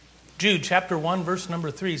Jude chapter 1, verse number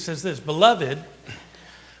 3 says this, Beloved,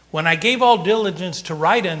 when I gave all diligence to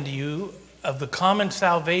write unto you of the common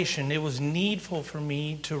salvation, it was needful for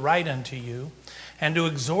me to write unto you and to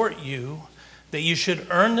exhort you that you should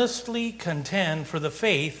earnestly contend for the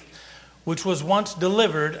faith which was once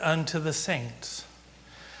delivered unto the saints.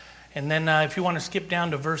 And then if you want to skip down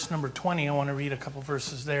to verse number 20, I want to read a couple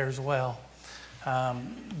verses there as well.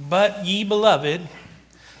 But ye beloved,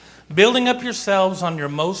 building up yourselves on your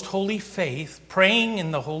most holy faith, praying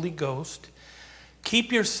in the Holy Ghost,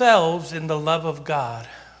 keep yourselves in the love of God,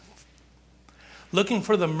 looking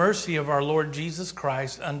for the mercy of our Lord Jesus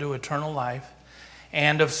Christ unto eternal life,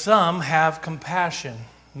 and of some have compassion,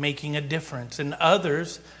 making a difference, and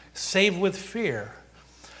others save with fear,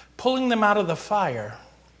 pulling them out of the fire,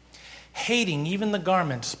 hating even the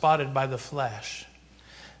garment spotted by the flesh.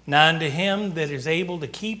 Now unto him that is able to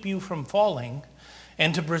keep you from falling,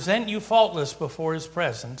 and to present you faultless before his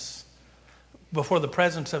presence, before the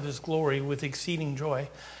presence of his glory with exceeding joy,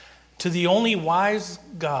 to the only wise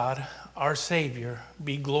God, our Savior,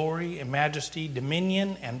 be glory and majesty,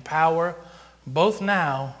 dominion and power, both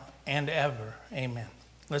now and ever. Amen.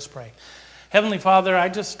 Let's pray. Heavenly Father,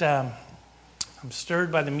 I'm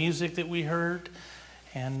stirred by the music that we heard,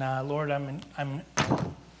 and Lord, I'm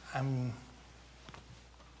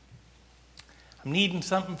needing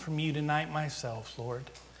something from you tonight myself, Lord.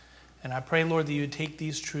 And I pray, Lord, that you would take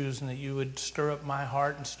these truths and that you would stir up my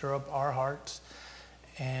heart and stir up our hearts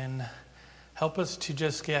and help us to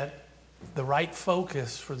just get the right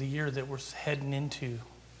focus for the year that we're heading into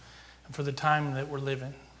and for the time that we're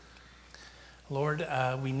living. Lord,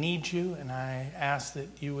 we need you, and I ask that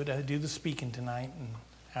you would do the speaking tonight, and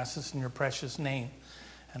ask this in your precious name,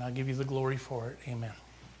 and I'll give you the glory for it. Amen.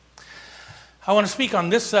 I want to speak on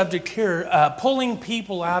this subject here, pulling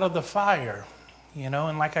people out of the fire. You know,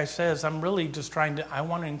 and like I says, I'm really just I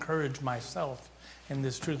want to encourage myself in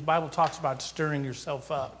this truth. The Bible talks about stirring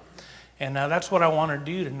yourself up. And that's what I want to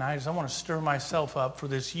do tonight, is I want to stir myself up for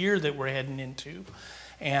this year that we're heading into.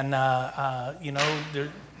 And,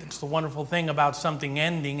 it's the wonderful thing about something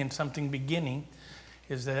ending and something beginning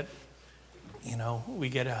is that, we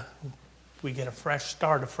get a fresh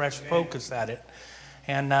start, a fresh focus at it.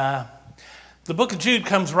 And the book of Jude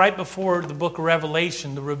comes right before the book of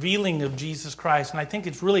Revelation, the revealing of Jesus Christ. And I think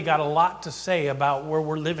it's really got a lot to say about where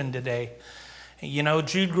we're living today.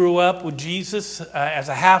 Jude grew up with Jesus as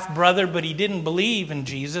a half-brother, but he didn't believe in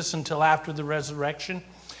Jesus until after the resurrection.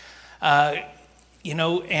 And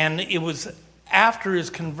it was after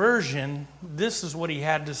his conversion, this is what he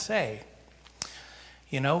had to say.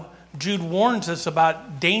 Jude warns us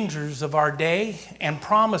about dangers of our day and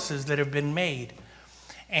promises that have been made,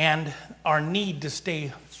 and our need to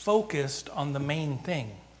stay focused on the main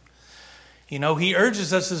thing. He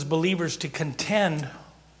urges us as believers to contend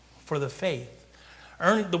for the faith.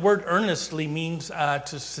 The word earnestly means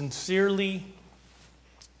to sincerely,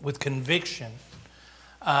 with conviction.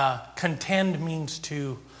 Contend means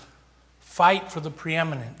to fight for the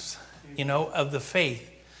preeminence, of the faith.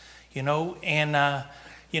 He's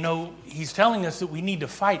telling us that we need to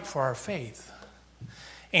fight for our faith.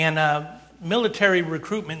 And military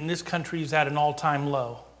recruitment in this country is at an all-time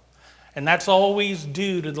low. And that's always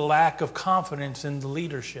due to the lack of confidence in the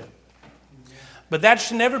leadership. But that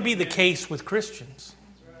should never be the case with Christians.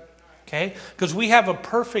 Okay? Because we have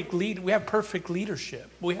perfect leadership.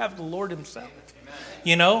 We have the Lord himself.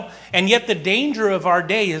 And yet the danger of our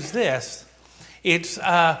day is this. It's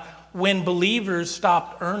when believers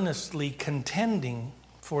stop earnestly contending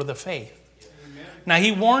for the faith. Amen. Now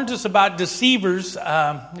he warns us about deceivers.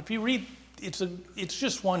 If you read, it's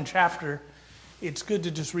just one chapter. It's good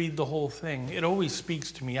to just read the whole thing. It always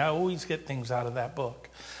speaks to me. I always get things out of that book.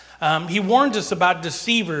 He warns us about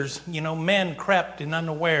deceivers, men crept and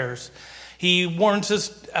unawares. He warns us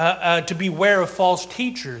to beware of false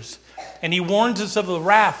teachers. And he warns us of the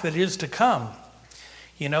wrath that is to come.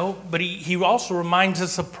 But he also reminds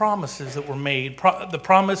us of promises that were made. The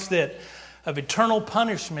promise of eternal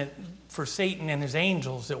punishment for Satan and his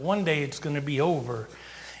angels, that one day it's going to be over.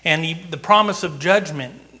 And the promise of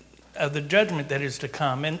judgment, of the judgment that is to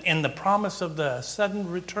come. And the promise of the sudden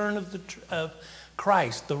return of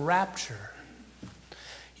Christ, the rapture.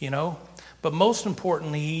 But most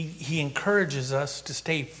importantly, he encourages us to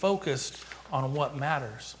stay focused on what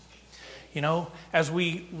matters. As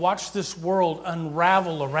we watch this world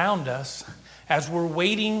unravel around us, as we're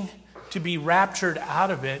waiting to be raptured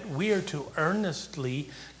out of it, we are to earnestly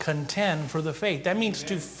contend for the faith. That means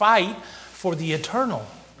to fight for the eternal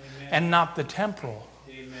and not the temporal.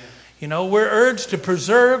 We're urged to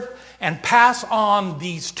preserve and pass on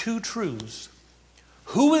these two truths.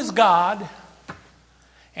 Who is God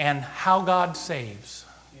and how God saves.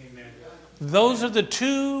 Amen. Those are the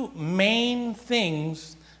two main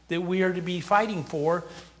things that we are to be fighting for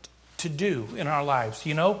to do in our lives.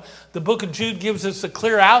 You know, the book of Jude gives us a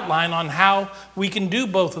clear outline on how we can do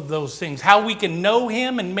both of those things, how we can know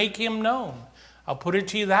him and make him known. I'll put it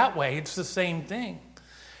to you that way. It's the same thing.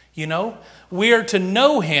 You know, we are to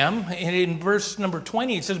know him. And in verse number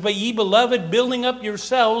 20, it says, "But ye beloved, building up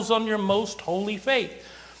yourselves on your most holy faith,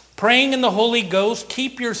 praying in the Holy Ghost,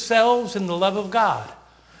 keep yourselves in the love of God,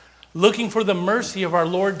 looking for the mercy of our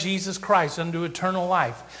Lord Jesus Christ unto eternal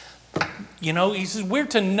life." You know, he says we're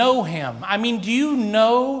to know him. I mean, do you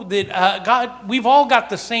know that God, we've all got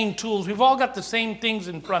the same tools. We've all got the same things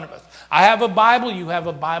in front of us. I have a Bible, you have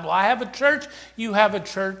a Bible. I have a church, you have a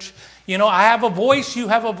church. You know, I have a voice, you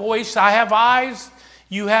have a voice. I have eyes,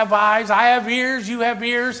 you have eyes. I have ears, you have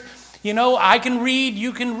ears. You know, I can read,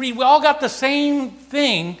 you can read. We all got the same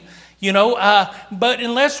thing, you know. But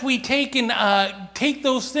unless we take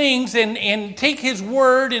those things and take his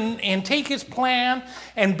word and take his plan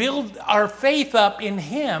and build our faith up in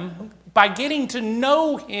him by getting to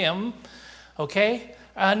know him, okay,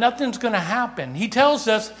 nothing's going to happen. He tells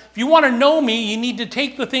us, if you want to know me, you need to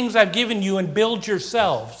take the things I've given you and build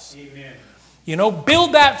yourselves. Amen. You know,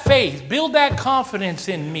 build that faith, build that confidence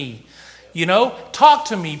in me. You know, talk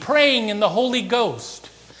to me, praying in the Holy Ghost.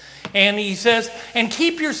 And he says, and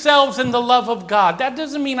keep yourselves in the love of God. That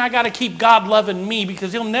doesn't mean I got to keep God loving me,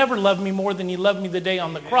 because he'll never love me more than he loved me the day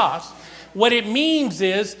on the cross. What it means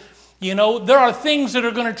is, you know, there are things that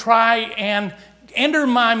are going to try and enter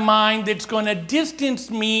my mind that's going to distance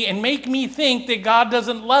me and make me think that God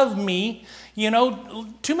doesn't love me. You know,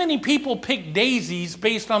 too many people pick daisies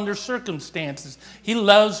based on their circumstances. He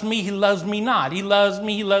loves me not. He loves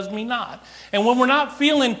me not. And when we're not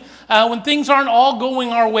feeling, when things aren't all going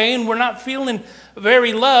our way and we're not feeling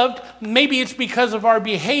very loved, maybe it's because of our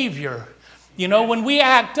behavior. You know, when we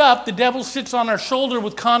act up, the devil sits on our shoulder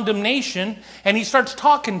with condemnation and he starts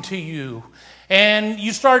talking to you. And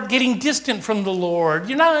you start getting distant from the Lord.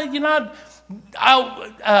 You know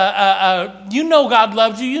God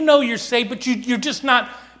loves you. You know you're saved, but you're just not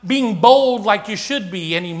being bold like you should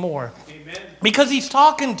be anymore. Amen. Because he's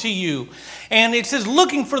talking to you. And it says,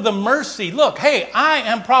 looking for the mercy. Look, hey, I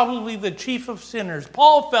am probably the chief of sinners.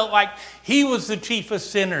 Paul felt like he was the chief of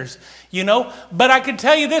sinners, you know. But I can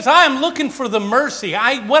tell you this, I am looking for the mercy.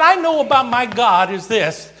 What I know about my God is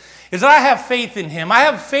this, is that I have faith in him. I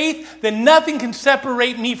have faith that nothing can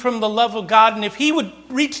separate me from the love of God. And if he would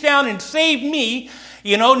reach down and save me,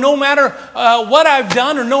 you know, no matter what I've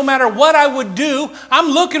done or no matter what I would do, I'm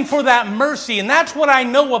looking for that mercy. And that's what I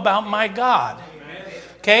know about my God.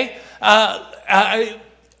 Okay?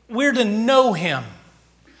 We're to know him.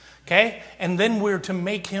 Okay? And then we're to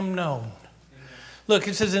make him known. Look,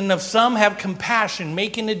 it says, and of some have compassion,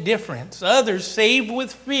 making a difference. Others saved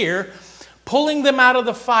with fear, pulling them out of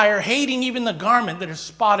the fire, hating even the garment that is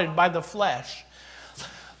spotted by the flesh.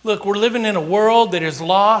 Look, we're living in a world that is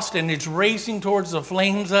lost and it's racing towards the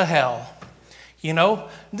flames of hell. You know,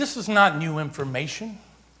 this is not new information.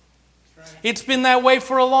 It's been that way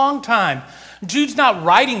for a long time. Jude's not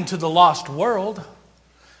writing to the lost world.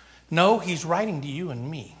 No, he's writing to you and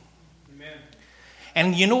me. Amen.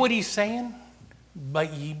 And you know what he's saying?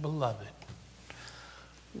 But ye beloved,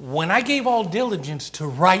 when I gave all diligence to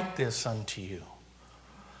write this unto you,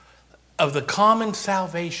 of the common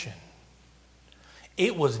salvation,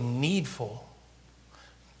 it was needful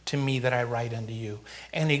to me that I write unto you,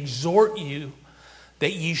 and exhort you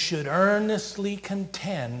that ye should earnestly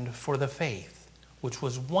contend for the faith, which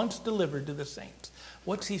was once delivered to the saints.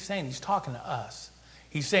 What's he saying? He's talking to us.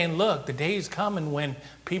 He's saying, look, the day is coming when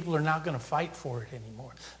people are not going to fight for it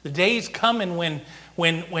anymore. The day is coming when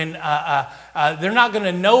they're not going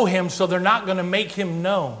to know him, so they're not going to make him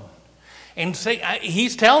known. And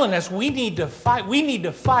he's telling us we need to fight. We need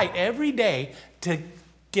to fight every day to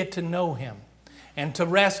get to know him and to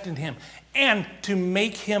rest in him and to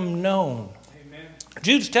make him known. Amen.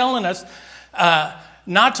 Jude's telling us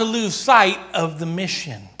not to lose sight of the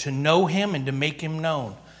mission, to know him and to make him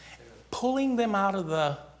known. Pulling them out of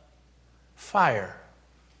the fire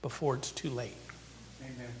before it's too late.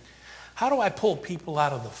 Amen. How do I pull people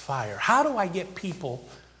out of the fire? How do I get people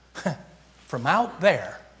from out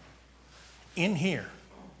there in here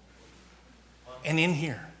and in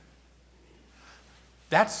here?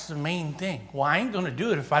 That's the main thing. Well, I ain't going to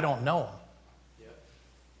do it if I don't know him. Yep.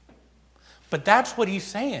 But that's what he's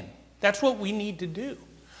saying. That's what we need to do.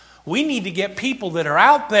 We need to get people that are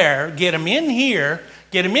out there, get them in here,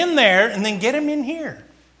 get them in there, and then get them in here.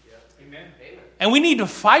 Amen. And we need to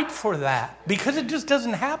fight for that because it just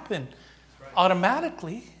doesn't happen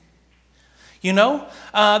automatically. You know,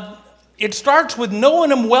 it starts with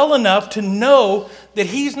knowing him well enough to know that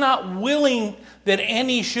he's not willing that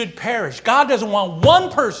any should perish. God doesn't want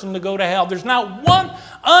one person to go to hell. There's not one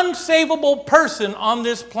unsavable person on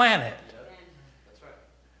this planet.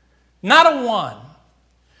 Not a one.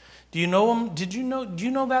 Do you know him? Do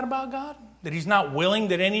you know that about God? That he's not willing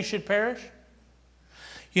that any should perish?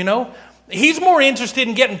 You know, he's more interested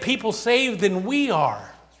in getting people saved than we are.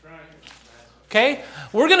 Okay?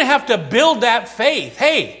 We're going to have to build that faith.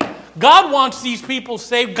 Hey, God wants these people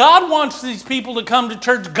saved. God wants these people to come to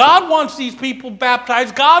church. God wants these people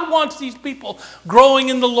baptized. God wants these people growing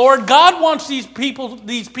in the Lord. God wants these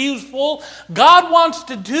pews full. God wants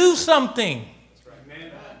to do something.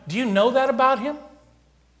 Do you know that about him?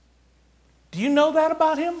 Do you know that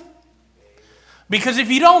about him? Because if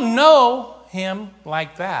you don't know him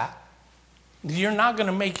like that, you're not going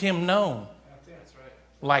to make him known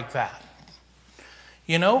like that.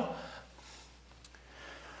 You know?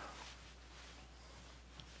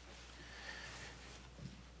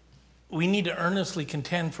 We need to earnestly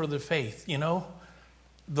contend for the faith, you know?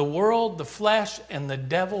 The world, the flesh, and the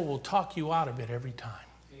devil will talk you out of it every time.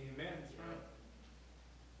 Amen.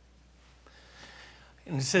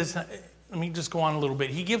 And it says, let me just go on a little bit.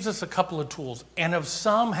 He gives us a couple of tools. And of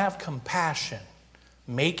some have compassion,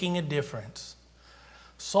 making a difference.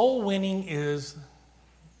 Soul winning is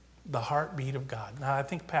the heartbeat of God. Now, I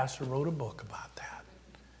think Pastor wrote a book about that.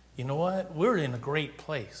 You know what? We're in a great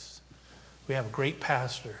place. We have a great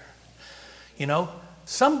pastor. You know,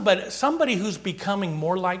 somebody who's becoming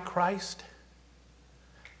more like Christ,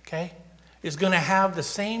 okay, is going to have the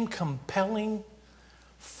same compelling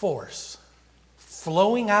force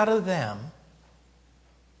flowing out of them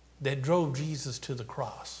that drove Jesus to the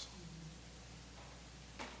cross.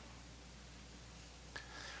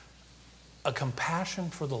 A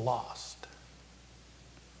compassion for the lost.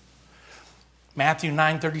 Matthew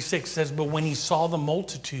 9:36 says, but when he saw the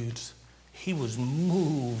multitudes, he was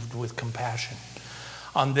moved with compassion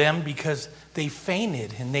on them because they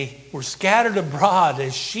fainted and they were scattered abroad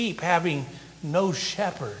as sheep having no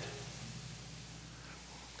shepherd.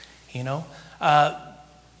 You know,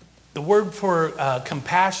 the word for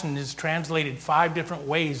compassion is translated 5 different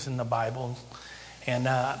ways in the Bible. And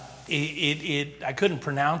I couldn't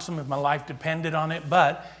pronounce them if my life depended on it,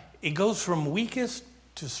 but it goes from weakest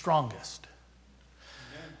to strongest.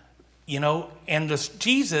 You know, and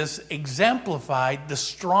Jesus exemplified the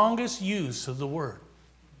strongest use of the word.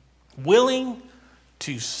 Willing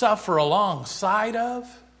to suffer alongside of,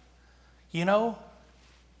 you know,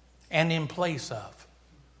 and in place of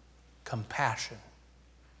compassion.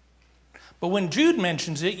 But when Jude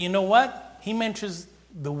mentions it, you know what? He mentions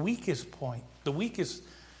the weakest point, the weakest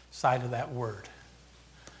side of that word.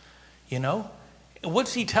 You know?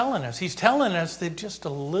 What's he telling us? He's telling us that just a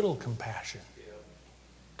little compassion,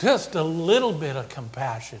 just a little bit of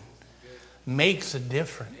compassion makes a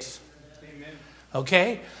difference.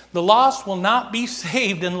 Okay? The lost will not be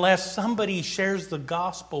saved unless somebody shares the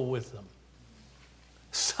gospel with them.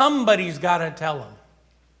 Somebody's got to tell them.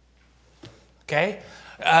 Okay?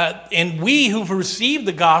 And we who've received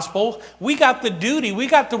the gospel, we got the duty, we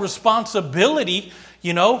got the responsibility,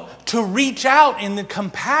 you know, to reach out in the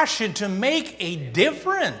compassion to make a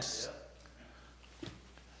difference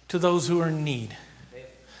to those who are in need.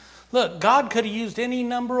 Look, God could have used any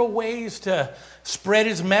number of ways to spread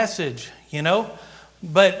his message, you know,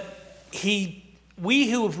 but we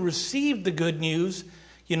who have received the good news,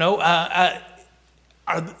 you know,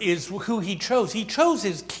 is who he chose. He chose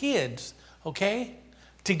his kids, okay,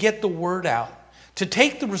 to get the word out, to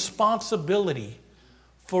take the responsibility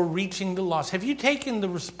for reaching the lost. Have you taken the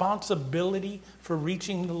responsibility for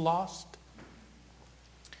reaching the lost?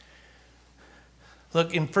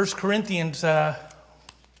 Look, in 1 Corinthians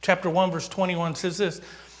chapter 1, verse 21 says this,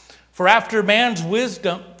 For after that,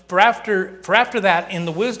 in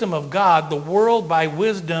the wisdom of God, the world by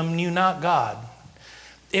wisdom knew not God.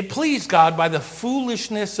 It pleased God by the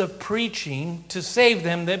foolishness of preaching to save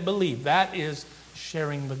them that believe. That is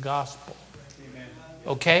sharing the gospel.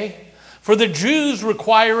 Okay? For the Jews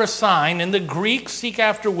require a sign, and the Greeks seek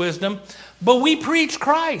after wisdom, but we preach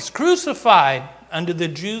Christ, crucified, unto the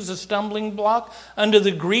Jews a stumbling block, unto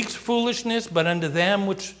the Greeks foolishness, but unto them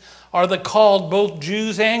which are the called, both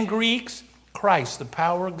Jews and Greeks, Christ, the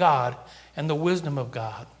power of God and the wisdom of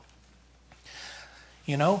God.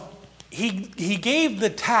 You know, he gave the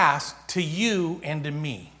task to you and to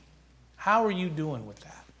me. How are you doing with that?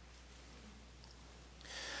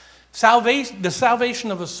 The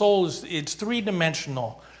salvation of a soul it's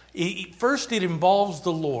 3-dimensional. First, it involves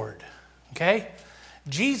the Lord. Okay?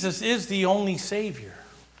 Jesus is the only Savior.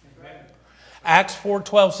 Acts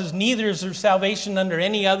 4:12 says, neither is there salvation under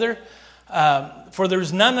any other, for there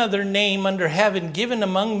is none other name under heaven given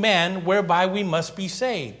among men whereby we must be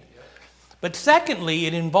saved. But secondly,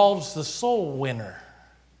 it involves the soul winner.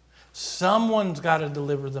 Someone's got to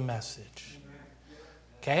deliver the message.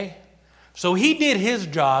 Okay? So he did his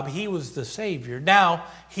job. He was the Savior. Now,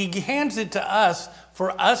 he hands it to us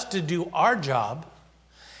for us to do our job.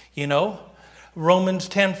 You know, Romans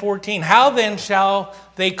 10:14. How then shall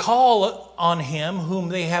they call on him whom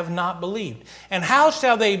they have not believed? And how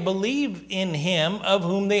shall they believe in him of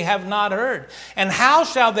whom they have not heard? And how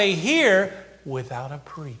shall they hear without a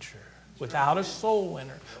preacher, without a soul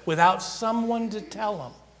winner, without someone to tell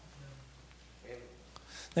them?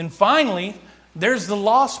 Then finally, there's the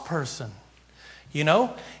lost person. You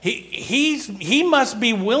know, he must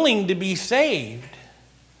be willing to be saved.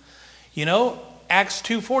 You know, Acts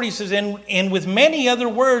 2:40 says, and with many other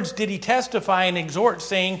words did he testify and exhort,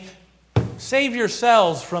 saying, save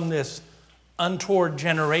yourselves from this untoward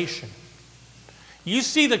generation. You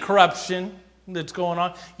see the corruption that's going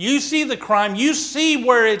on. You see the crime. You see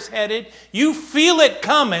where it's headed. You feel it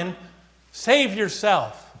coming. Save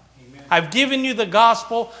yourself. Amen. I've given you the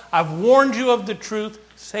gospel. I've warned you of the truth.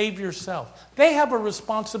 Save yourself. They have a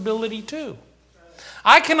responsibility too.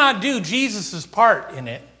 I cannot do Jesus' part in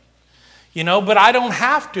it, you know, but I don't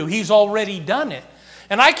have to. He's already done it.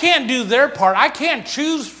 And I can't do their part. I can't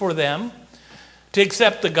choose for them to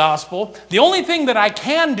accept the gospel. The only thing that I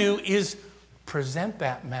can do is present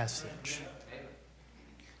that message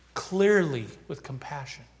clearly with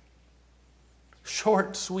compassion.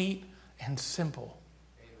 Short, sweet, and simple,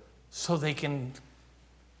 so they can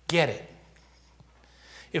get it.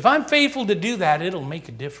 If I'm faithful to do that, it'll make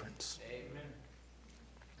a difference. Amen.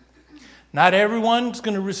 Not everyone's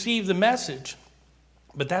going to receive the message,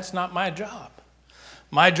 but that's not my job.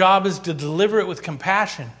 My job is to deliver it with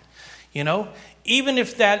compassion. You know, even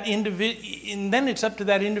if that and then it's up to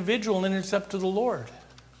that individual and it's up to the Lord.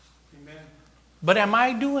 Amen. But am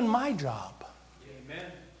I doing my job? Amen.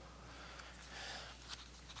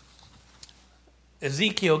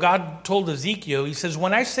 Ezekiel, God told Ezekiel, he says,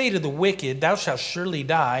 when I say to the wicked, thou shalt surely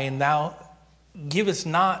die, and thou givest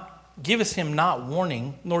him not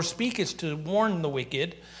warning, nor speakest to warn the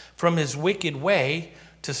wicked from his wicked way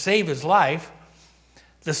to save his life,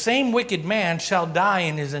 the same wicked man shall die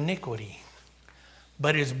in his iniquity,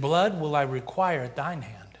 but his blood will I require at thine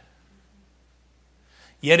hand.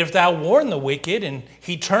 Yet if thou warn the wicked, and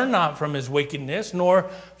he turn not from his wickedness,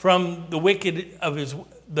 nor from the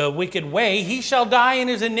wicked way, he shall die in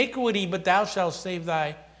his iniquity, but thou shalt save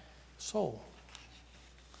thy soul.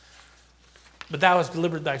 But thou hast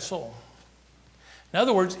delivered thy soul. In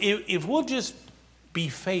other words, if we'll just be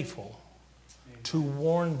faithful to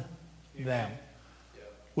warn them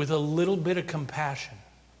with a little bit of compassion,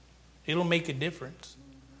 it'll make a difference.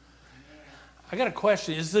 I got a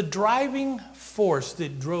question. Is the driving force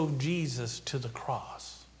that drove Jesus to the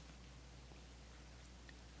cross,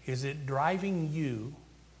 is it driving you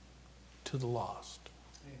to the lost?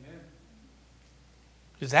 Amen.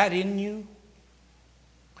 Is that in you?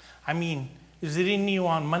 I mean, is it in you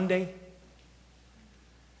on Monday?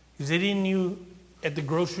 Is it in you at the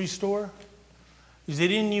grocery store? Is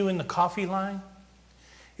it in you in the coffee line?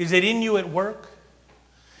 Is it in you at work?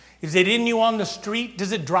 Is it in you on the street?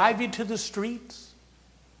 Does it drive you to the streets?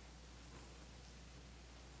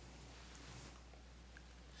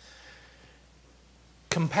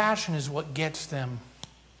 Compassion is what gets them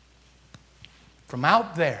from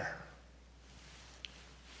out there,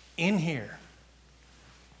 in here,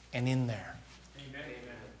 and in there. Amen.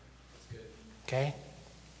 That's good. Okay?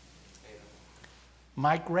 Amen.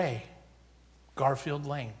 Mike Ray, Garfield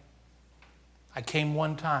Lane. I came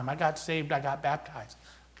one time. I got saved. I got baptized.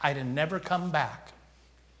 I'd have never come back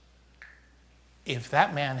if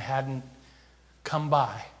that man hadn't come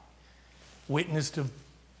by, witnessed to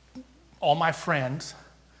all my friends,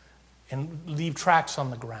 and leave tracks on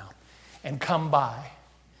the ground, and come by.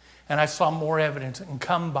 And I saw more evidence, and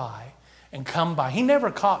come by, and come by. He never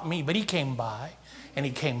caught me, but he came by, and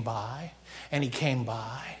he came by, and he came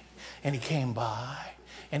by, and he came by,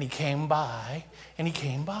 and he came by, and he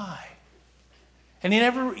came by. And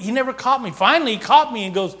he never caught me. Finally, he caught me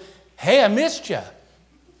and goes, hey, I missed you.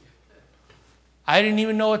 I didn't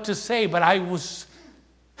even know what to say, but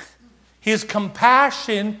his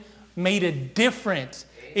compassion made a difference.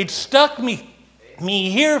 It stuck me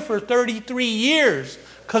here for 33 years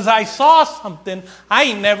because I saw something I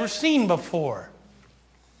ain't never seen before.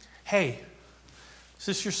 Hey, is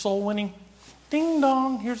this your soul winning? Ding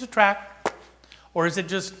dong, here's a track. Or is it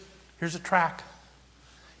just, here's a track?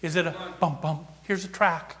 Is it a bump bump? Here's a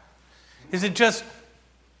track. Is it just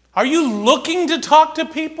Are you looking to talk to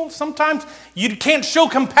people? Sometimes you can't show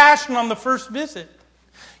compassion on the first visit.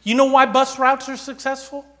 You know why bus routes are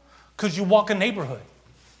successful? Because you walk a neighborhood.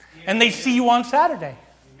 And they see you on Saturday.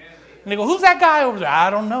 And they go, who's that guy over there? I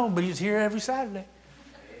don't know, but he's here every Saturday.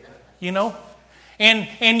 You know? And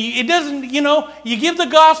it doesn't, you give the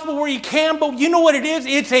gospel where you can, but you know what it is?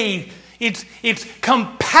 It's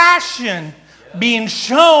compassion being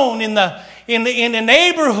shown in the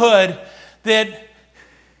neighborhood that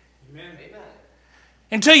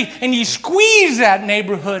until you squeeze that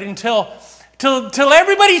neighborhood until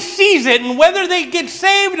everybody sees it, and whether they get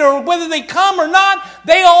saved or whether they come or not,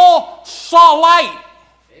 they all saw light.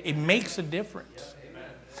 It makes a difference.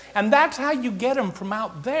 And that's how you get them from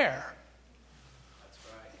out there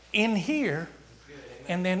in here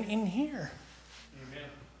and then in here.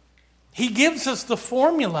 He gives us the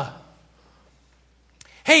formula.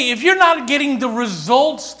 Hey, if you're not getting the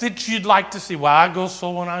results that you'd like to see, well, I go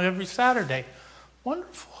soul winning out every Saturday.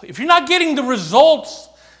 Wonderful. If you're not getting the results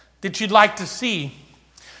that you'd like to see,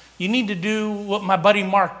 you need to do what my buddy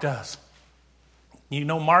Mark does. You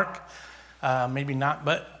know Mark? Maybe not,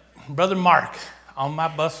 but Brother Mark on my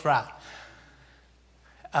bus route.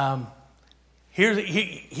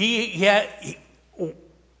 He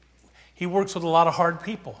works with a lot of hard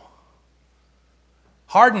people.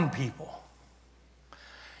 Hardened people.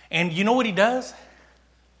 And you know what he does?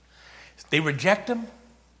 They reject him,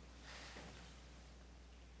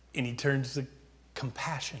 and he turns the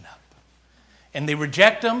compassion up. And they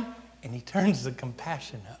reject him, and he turns the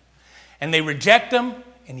compassion up. And they reject him,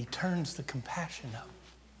 and he turns the compassion up.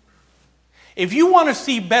 If you want to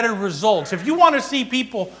see better results, if you want to see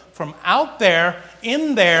people from out there,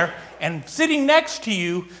 in there, and sitting next to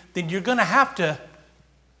you, then you're going to have to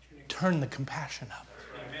turn the compassion up.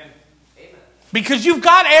 Because you've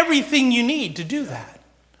got everything you need to do that.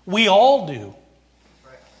 We all do.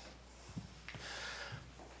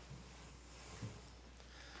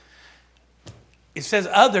 It says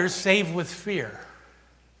others save with fear.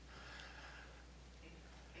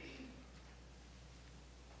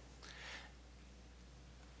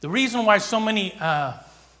 The reason why so many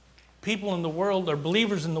people in the world, or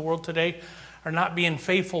believers in the world today, are not being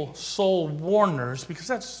faithful soul warners, because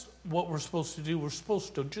that's what we're supposed to do. We're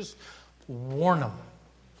supposed to just warn them.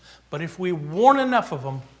 But if we warn enough of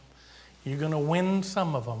them, you're going to win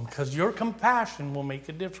some of them, because your compassion will make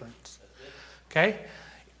a difference. Okay?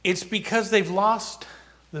 It's because they've lost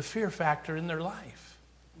the fear factor in their life.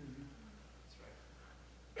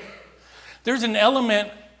 There's an element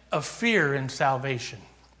of fear in salvation.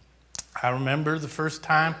 I remember the first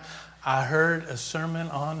time I heard a sermon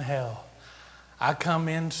on hell. I come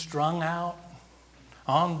in strung out,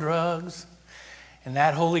 on drugs, and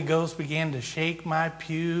that Holy Ghost began to shake my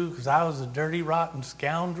pew because I was a dirty, rotten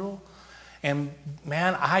scoundrel. And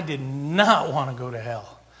man, I did not want to go to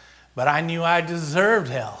hell. But I knew I deserved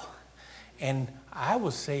hell. And I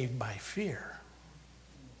was saved by fear.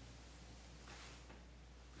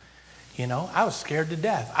 I was scared to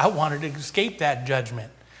death. I wanted to escape that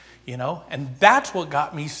judgment. And that's what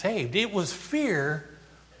got me saved. It was fear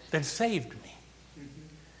that saved me.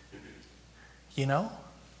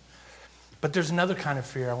 But there's another kind of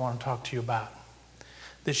fear I want to talk to you about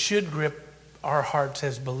that should grip our hearts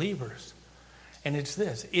as believers. And it's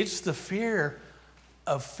this. It's the fear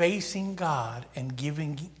of facing God and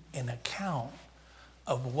giving an account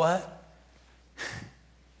of what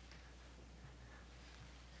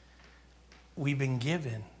we've been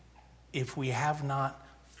given if we have not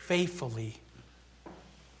faithfully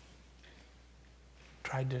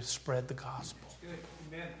tried to spread the gospel. It's good.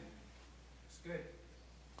 Amen. It's good.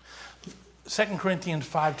 2 Corinthians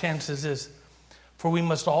 5:10 says this, "For we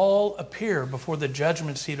must all appear before the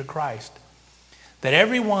judgment seat of Christ, that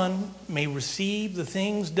everyone may receive the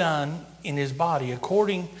things done in his body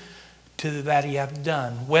according to that he hath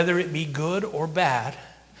done, whether it be good or bad.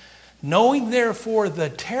 Knowing therefore the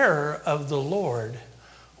terror of the Lord,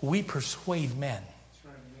 we persuade men."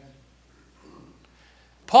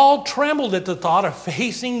 Paul trembled at the thought of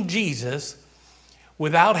facing Jesus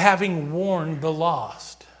without having warned the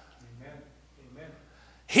lost. Amen.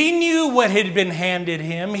 He knew what had been handed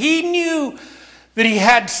him. He knew that he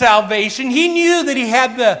had salvation. He knew that he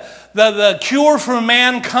had the cure for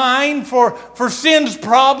mankind, for sin's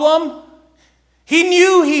problem. He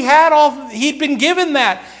knew he'd been given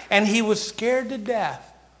that. And he was scared to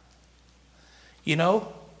death,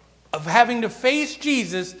 of having to face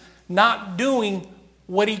Jesus not doing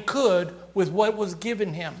what he could with what was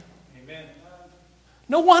given him. Amen.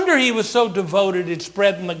 No wonder he was so devoted at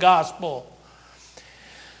spreading the gospel.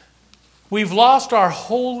 We've lost our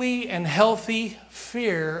holy and healthy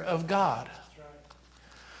fear of God.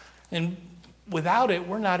 And without it,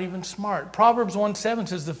 we're not even smart. Proverbs 1:7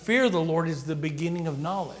 says, the fear of the Lord is the beginning of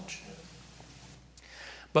knowledge.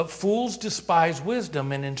 But fools despise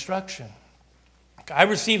wisdom and instruction. I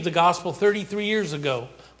received the gospel 33 years ago,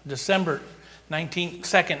 December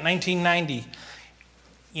 2nd, 1990.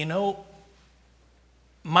 You know,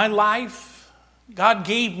 my life, God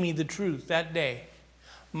gave me the truth that day.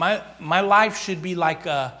 My life should be like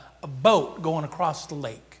a boat going across the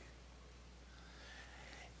lake.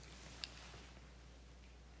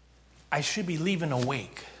 I should be leaving a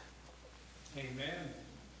wake. Amen.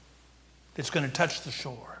 That's going to touch the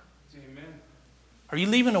shore. Amen. Are you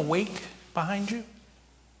leaving a wake behind you?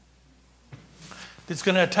 That's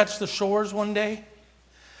going to touch the shores one day?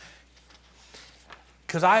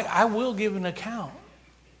 Because I will give an account.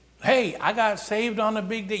 Hey, I got saved on a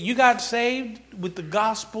big day. You got saved with the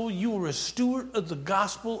gospel. You were a steward of the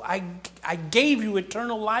gospel. I gave you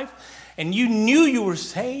eternal life, and you knew you were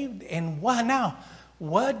saved. And what now?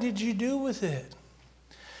 What did you do with it?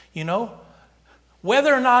 You know,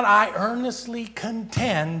 whether or not I earnestly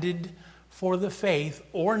contended for the faith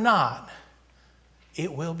or not,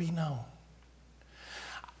 it will be known.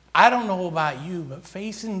 I don't know about you, but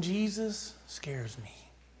facing Jesus scares me.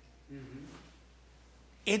 Mm-hmm.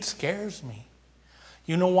 It scares me.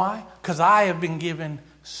 You know why? Because I have been given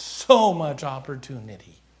so much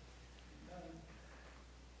opportunity.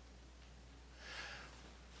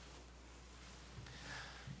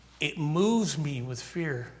 It moves me with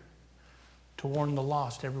fear to warn the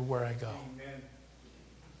lost everywhere I go. Amen.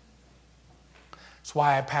 That's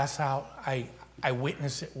why I pass out. I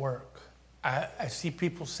witness at work. I see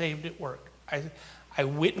people saved at work. I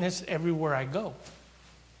witness everywhere I go.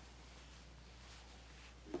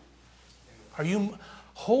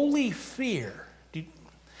 Holy fear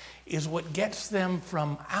is what gets them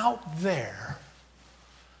from out there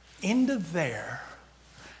into there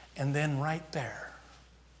and then right there.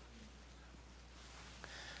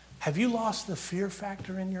 Have you lost the fear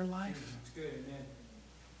factor in your life? It's good, amen.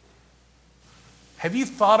 Have you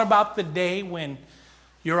thought about the day when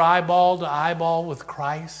you're eyeball to eyeball with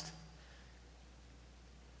Christ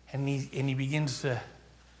and he begins to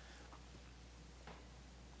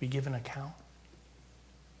be given account?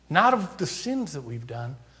 Not of the sins that we've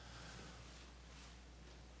done,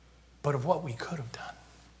 but of what we could have done.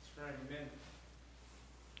 That's right, amen.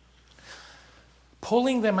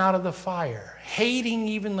 Pulling them out of the fire, hating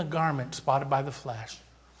even the garment spotted by the flesh.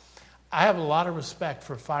 I have a lot of respect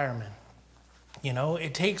for firemen. You know,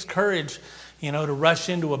 it takes courage, to rush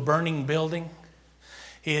into a burning building,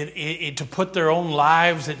 to put their own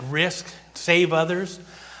lives at risk, save others.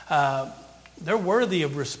 They're worthy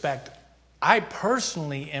of respect. I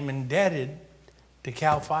personally am indebted to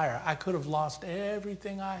Cal Fire. I could have lost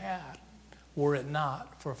everything I had were it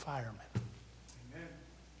not for firemen. Amen.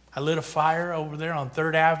 I lit a fire over there on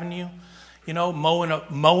 3rd Avenue,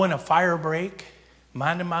 mowing a fire break,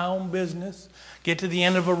 minding my own business. Get to the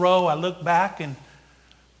end of a row, I look back and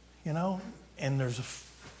there's a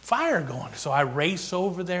fire going. So I race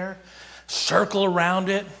over there, circle around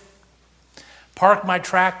it, park my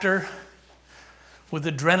tractor with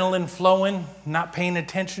adrenaline flowing, not paying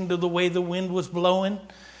attention to the way the wind was blowing.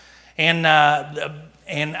 And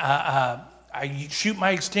I shoot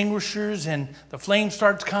my extinguishers and the flame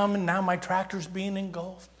starts coming. Now my tractor's being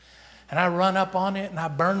engulfed. And I run up on it and I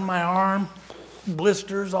burn my arm,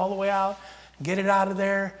 blisters all the way out, get it out of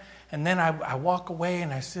there. And then I walk away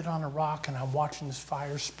and I sit on a rock and I'm watching this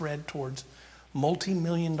fire spread towards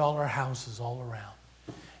multi-million-dollar houses all around.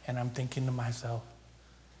 And I'm thinking to myself,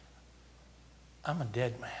 I'm a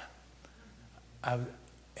dead man.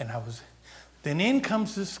 Then in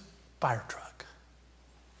comes this fire truck.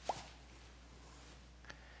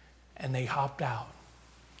 And they hopped out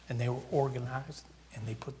and they were organized and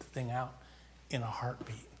they put the thing out in a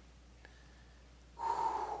heartbeat.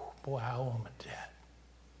 Boy, I owe them a debt.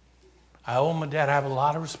 I have a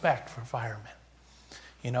lot of respect for firemen.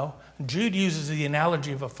 Jude uses the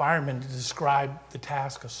analogy of a fireman to describe the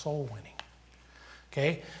task of soul winning.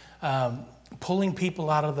 Okay? Pulling people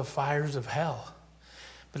out of the fires of hell.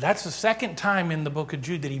 But that's the second time in the book of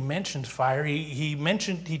Jude that he mentions fire.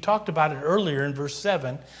 He talked about it earlier in verse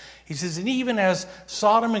 7. He says, and even as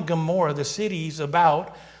Sodom and Gomorrah, the cities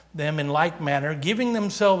about them in like manner, giving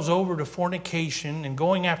themselves over to fornication and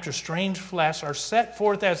going after strange flesh, are set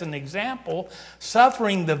forth as an example,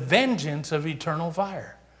 suffering the vengeance of eternal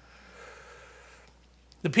fire.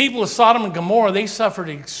 The people of Sodom and Gomorrah, they suffered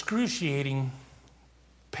excruciating,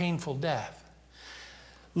 painful death.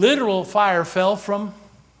 Literal fire fell from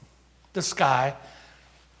the sky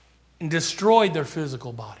and destroyed their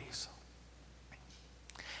physical bodies.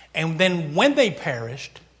 And then when they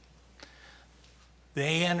perished,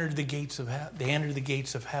 They entered the gates of hell. They entered the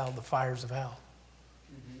gates of hell, the fires of hell.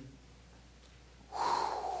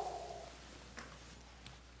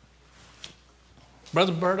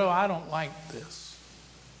 Brother Berto, I don't like this.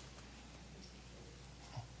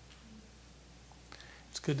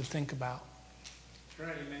 It's good to think about. That's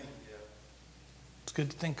right, amen. It's good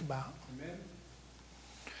to think about. Amen.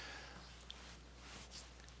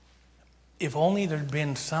 If only there'd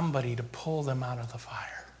been somebody to pull them out of the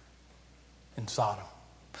fire in Sodom.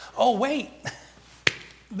 Oh, wait.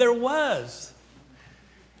 There was.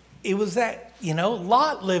 It was that,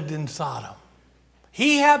 Lot lived in Sodom.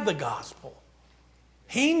 He had the gospel.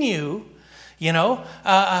 He knew,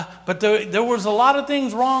 but there was a lot of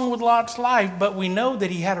things wrong with Lot's life, but we know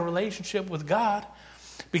that he had a relationship with God.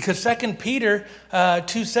 Because 2 Peter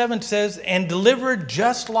 2:7 says, and delivered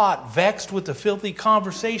just Lot, vexed with the filthy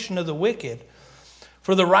conversation of the wicked.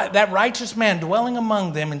 For that righteous man dwelling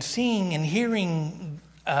among them and seeing and hearing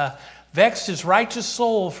vexed his righteous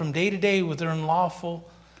soul from day to day with their unlawful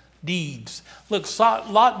deeds. Look,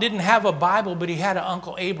 Lot didn't have a Bible, but he had an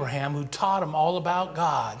Uncle Abraham who taught him all about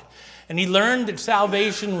God. And he learned that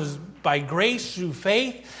salvation was by grace through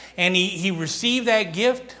faith. And he received that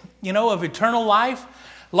gift, of eternal life.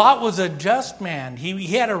 Lot was a just man. He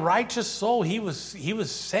had a righteous soul. He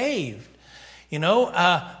was saved.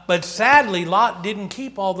 But sadly, Lot didn't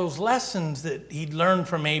keep all those lessons that he'd learned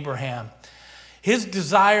from Abraham. His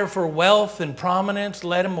desire for wealth and prominence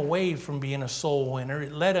led him away from being a soul winner.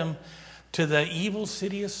 It led him to the evil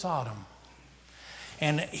city of Sodom.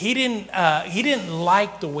 And he didn't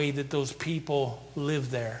like the way that those people lived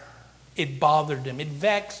there. It bothered him. It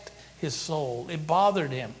vexed his soul. It bothered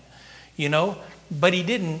him, but he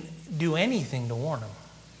didn't do anything to warn him.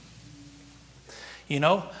 He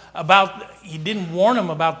didn't warn him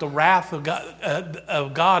about the wrath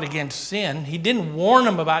of God against sin. He didn't warn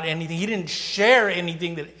him about anything. He didn't share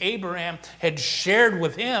anything that Abraham had shared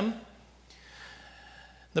with him.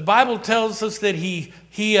 The Bible tells us that he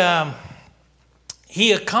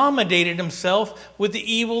accommodated himself with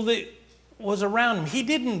the evil that was around him. He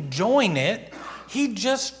didn't join it. He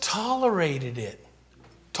just tolerated it.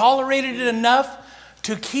 Tolerated it enough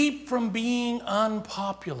to keep from being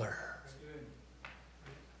unpopular.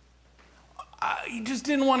 He just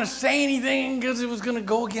didn't want to say anything because it was going to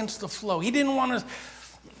go against the flow. He didn't want to,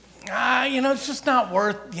 it's just not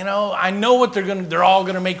worth, I know what they're all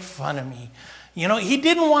going to make fun of me. He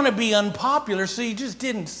didn't want to be unpopular, so he just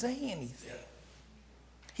didn't say anything.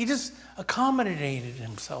 He just accommodated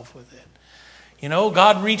himself with it.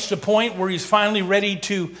 God reached a point where he's finally ready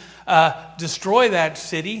to destroy that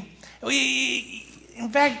city.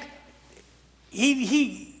 In fact,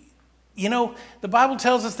 the Bible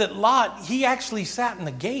tells us that Lot, he actually sat in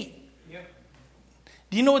the gate. Yep.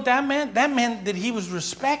 Do you know what that meant? That meant that he was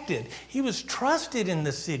respected. He was trusted in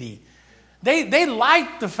the city. They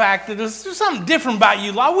liked the fact that there's something different about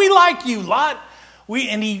you, Lot. We like you, Lot.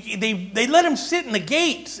 They let him sit in the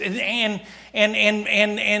gates and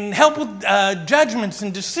help with judgments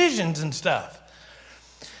and decisions and stuff.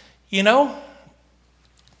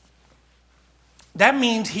 That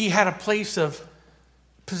means he had a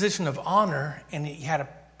position of honor, and he had a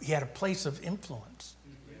place of influence.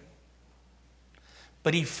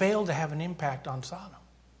 But he failed to have an impact on Sodom.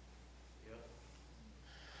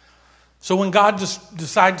 So when God just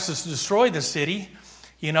decides to destroy the city,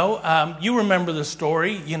 you remember the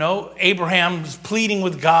story. Abraham's pleading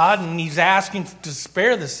with God, and he's asking to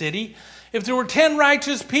spare the city. If there were 10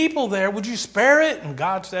 righteous people there, would you spare it? And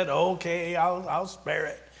God said, okay, I'll spare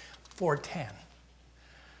it for 10.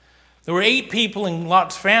 There were 8 people in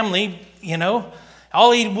Lot's family,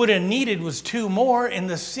 All he would have needed was 2 more, and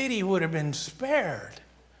the city would have been spared.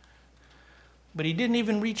 But he didn't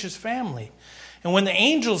even reach his family. And when the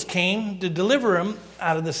angels came to deliver him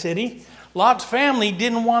out of the city, Lot's family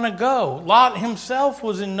didn't want to go. Lot himself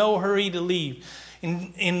was in no hurry to leave.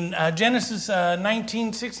 In Genesis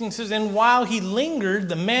 19:16 says, and while he lingered,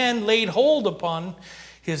 the man laid hold upon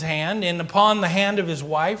his hand, and upon the hand of his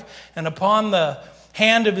wife, and upon the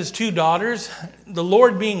hand of his 2 daughters, the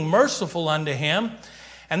Lord being merciful unto him.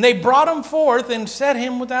 And they brought him forth and set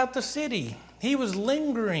him without the city. He was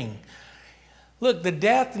lingering. Look, the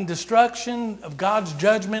death and destruction of God's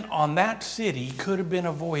judgment on that city could have been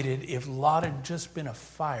avoided if Lot had just been a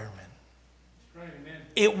fireman. Right, amen.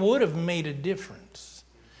 It would have made a difference.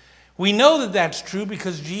 We know that that's true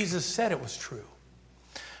because Jesus said it was true.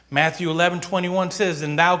 Matthew 11:21 says,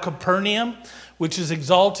 and thou, Capernaum, which is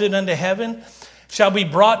exalted unto heaven, shall be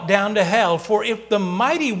brought down to hell. For if the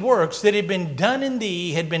mighty works that had been done in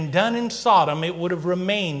thee had been done in Sodom, it would have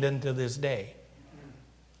remained unto this day.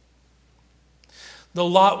 Though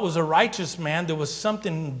Lot was a righteous man, there was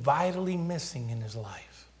something vitally missing in his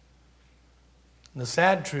life. And the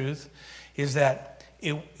sad truth is that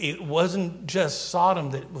it wasn't just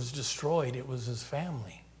Sodom that was destroyed, it was his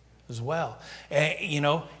family as well.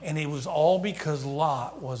 And it was all because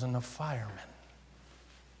Lot wasn't a fireman.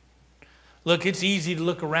 Look, it's easy to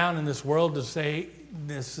look around in this world to say,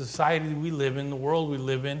 this society we live in, the world we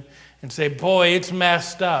live in, and say, boy, it's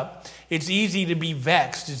messed up. It's easy to be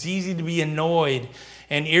vexed. It's easy to be annoyed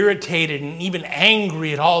and irritated and even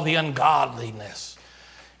angry at all the ungodliness.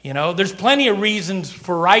 There's plenty of reasons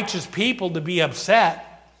for righteous people to be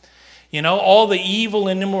upset. All the evil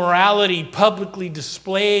and immorality publicly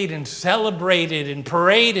displayed and celebrated and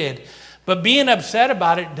paraded. But being upset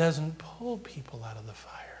about it doesn't pull people out of the fire.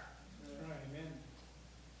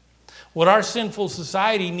 What our sinful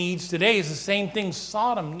society needs today is the same thing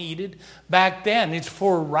Sodom needed back then. It's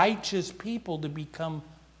for righteous people to become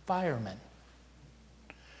firemen.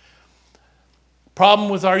 Problem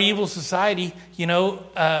with our evil society,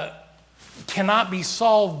 cannot be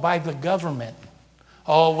solved by the government.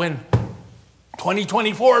 Oh, when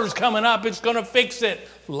 2024 is coming up, it's going to fix it.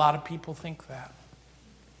 A lot of people think that.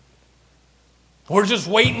 We're just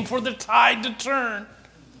waiting for the tide to turn.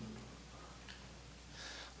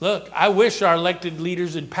 Look, I wish our elected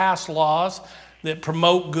leaders had passed laws that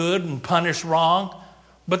promote good and punish wrong,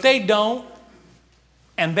 but they don't,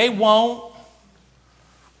 and they won't.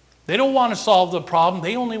 They don't want to solve the problem.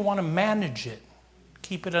 They only want to manage it,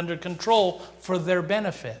 keep it under control for their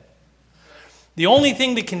benefit. The only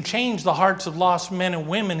thing that can change the hearts of lost men and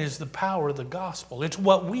women is the power of the gospel. It's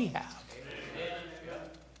what we have.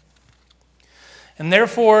 And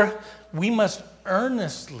therefore, we must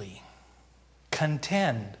earnestly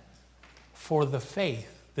contend for the faith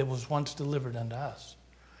that was once delivered unto us.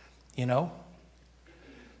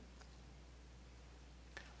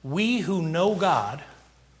 We who know God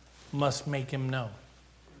must make him known,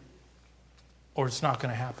 or it's not going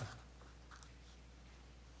to happen.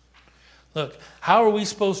 Look, how are we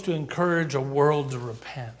supposed to encourage a world to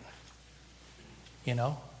repent?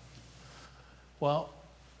 Well,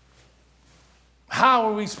 how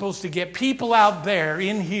are we supposed to get people out there,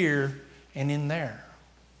 in here, and in there?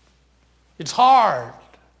 It's hard.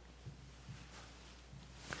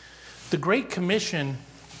 The Great Commission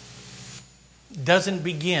doesn't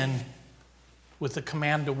begin with the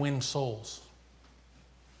command to win souls.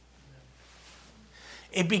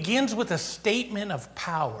 It begins with a statement of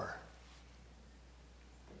power.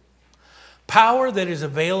 Power that is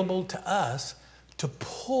available to us to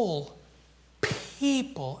pull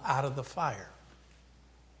people out of the fire.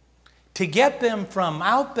 To get them from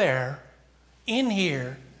out there, in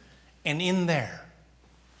here, and in there.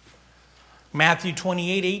 Matthew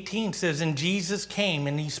 28:18 says, And Jesus came,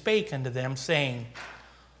 and he spake unto them, saying,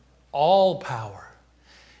 All power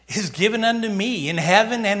is given unto me in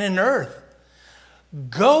heaven and in earth.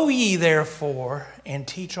 Go ye therefore, and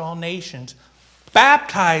teach all nations,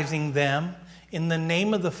 baptizing them in the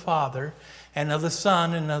name of the Father, and of the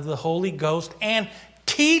Son, and of the Holy Ghost, and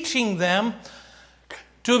teaching them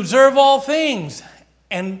to observe all things,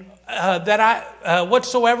 and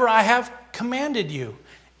whatsoever I have commanded you.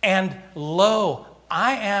 And lo,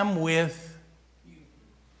 I am with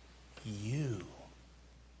you.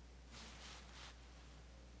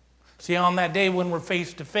 See, on that day when we're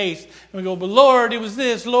face to face, and we go, but Lord, it was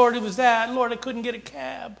this, Lord, it was that, Lord, I couldn't get a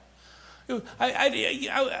cab.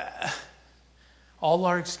 All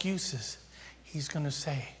our excuses, he's going to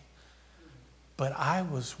say, but I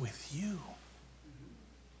was with you.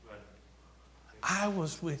 I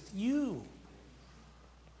was with you.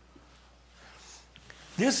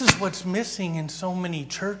 This is what's missing in so many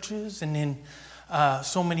churches and in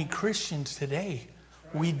so many Christians today.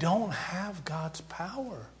 We don't have God's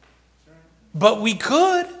power. But we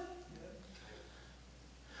could.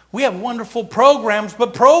 We have wonderful programs,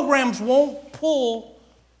 but programs won't pull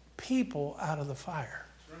people out of the fire.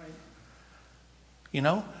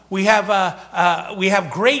 We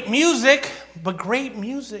have great music, but great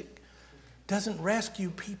music doesn't rescue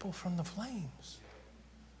people from the flames.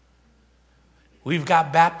 We've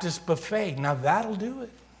got Baptist buffet. Now that'll do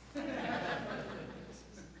it.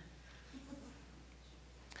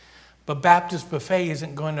 But Baptist buffet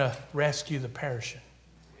isn't going to rescue the perishing.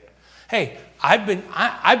 Hey, I've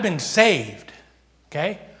been saved,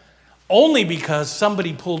 okay? Only because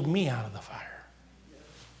somebody pulled me out of the fire.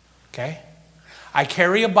 Okay? I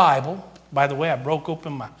carry a Bible. By the way, I broke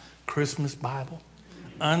open my Christmas Bible,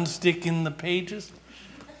 unsticking the pages.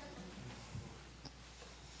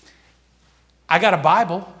 I got a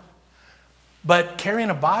Bible, but carrying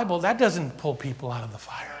a Bible, that doesn't pull people out of the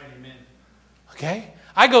fire. Okay?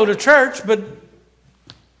 I go to church, but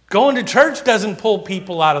Going to church doesn't pull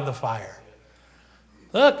people out of the fire.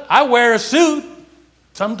 Look, I wear a suit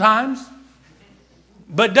sometimes,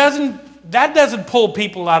 but that doesn't pull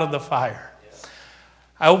people out of the fire.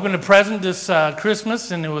 I opened a present this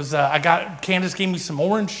Christmas, and it was Candace gave me some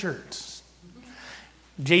orange shirts.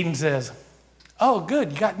 Jaden says, "Oh,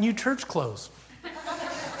 good, you got new church clothes."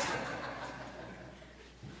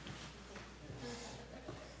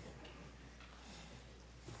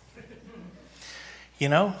 You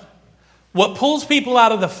know, what pulls people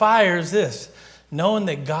out of the fire is this, knowing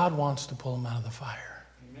that God wants to pull them out of the fire.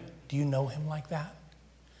 Amen. Do you know him like that?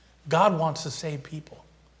 God wants to save people.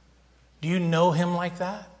 Do you know him like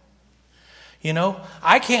that? You know,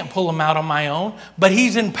 I can't pull them out on my own, but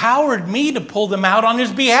he's empowered me to pull them out on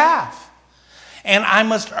his behalf. And I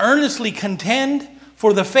must earnestly contend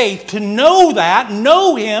for the faith to know that,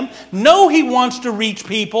 know him, know he wants to reach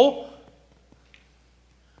people.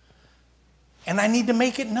 And I need to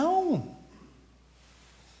make it known.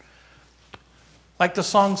 Like the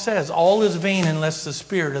song says, all is vain unless the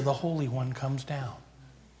Spirit of the Holy One comes down.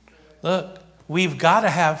 Look, we've got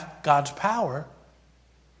to have God's power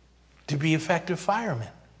to be effective firemen.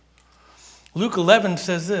 Luke 11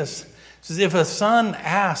 says this. It says, if a son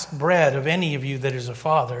asks bread of any of you that is a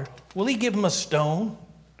father, will he give him a stone?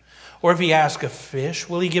 Or if he asks a fish,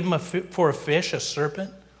 will he give him for a fish a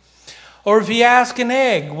serpent? Or if he asks an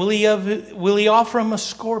egg, will he offer him a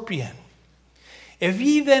scorpion? If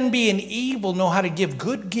ye then being evil know how to give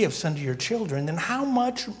good gifts unto your children, then how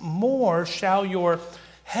much more shall your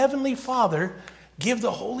heavenly Father give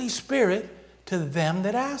the Holy Spirit to them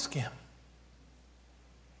that ask him?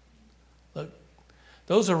 Look,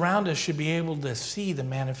 those around us should be able to see the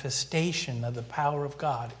manifestation of the power of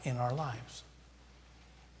God in our lives.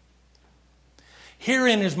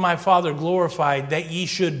 Herein is my Father glorified, that ye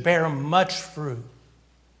should bear much fruit.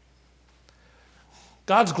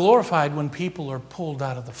 God's glorified when people are pulled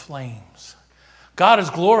out of the flames. God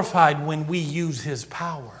is glorified when we use his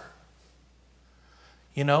power.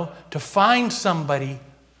 You know, to find somebody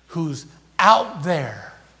who's out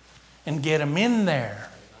there and get them in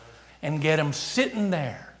there and get them sitting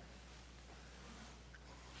there.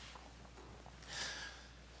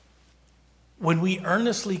 When we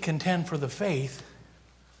earnestly contend for the faith,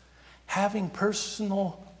 having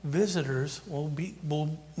personal visitors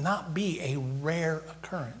will not be a rare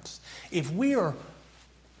occurrence. If we are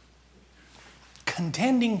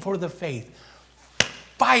contending for the faith,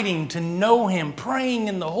 fighting to know him, praying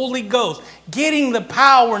in the Holy Ghost, getting the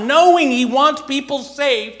power, knowing he wants people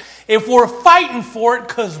saved, if we're fighting for it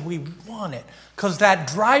because we want it, because that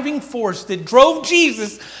driving force that drove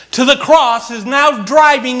Jesus to the cross is now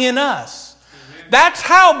driving in us. That's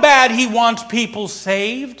how bad he wants people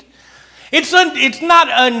saved. It's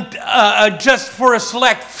not just for a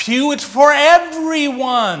select few. It's for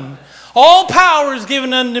everyone. All power is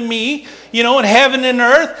given unto me, in heaven and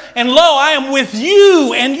earth. And lo, I am with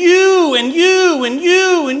you and you and you and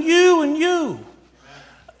you and you and you.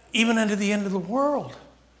 Even unto the end of the world.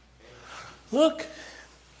 Look.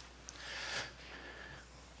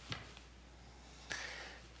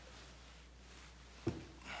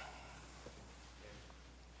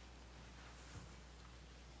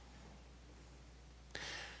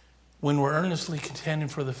 When we're earnestly contending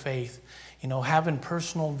for the faith, having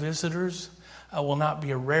personal visitors will not be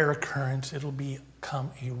a rare occurrence. It'll become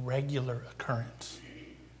a regular occurrence.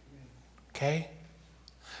 Okay?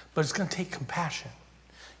 But it's going to take compassion.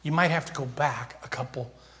 You might have to go back a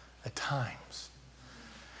couple of times.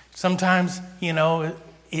 Sometimes,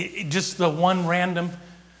 just the one random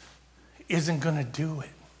isn't going to do it.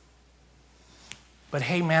 But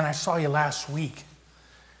hey, man, I saw you last week.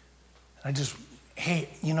 Hey,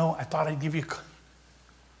 I thought I'd give you...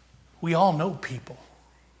 We all know people.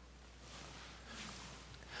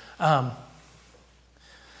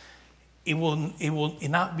 It will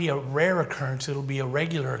not be a rare occurrence. It'll be a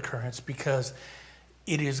regular occurrence because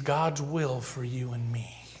it is God's will for you and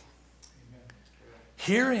me. Amen.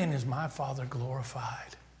 Herein is my Father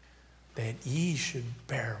glorified, that ye should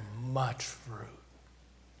bear much fruit.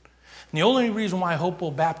 And the only reason why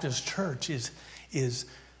Hopewell Baptist Church is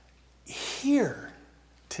here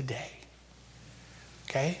today,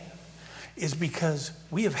 okay, is because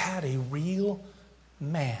we have had a real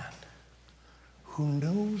man who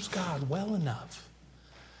knows God well enough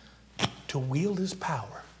to wield his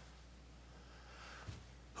power,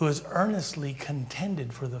 who has earnestly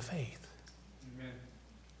contended for the faith. Amen.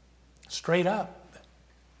 Straight up,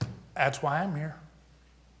 that's why I'm here.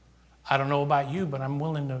 I don't know about you, but I'm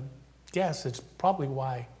willing to guess it's probably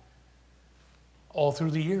why all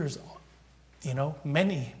through the years,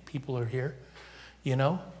 many people are here,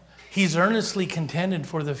 He's earnestly contended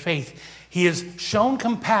for the faith. He has shown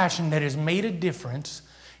compassion that has made a difference.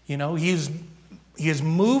 He is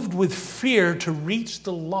moved with fear to reach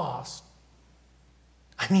the lost.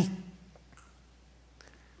 I mean,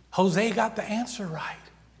 Jose got the answer right.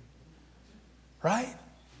 Right?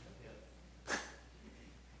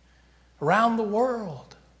 Around the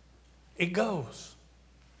world, it goes.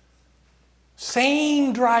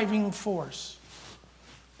 Same driving force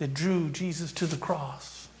that drew Jesus to the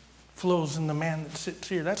cross flows in the man that sits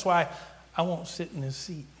here. That's why I won't sit in his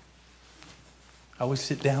seat. I always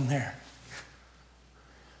sit down there.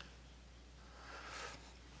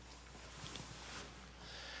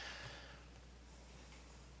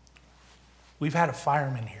 We've had a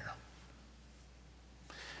fireman here.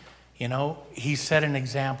 He set an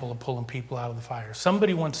example of pulling people out of the fire.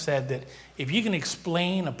 Somebody once said that if you can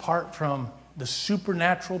explain apart from the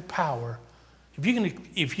supernatural power,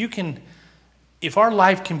 if our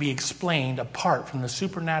life can be explained apart from the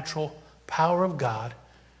supernatural power of God,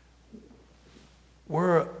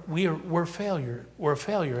 we're a failure. We're a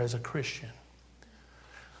failure as a Christian.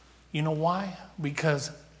 You know why? Because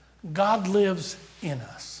God lives in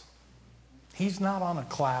us. He's not on a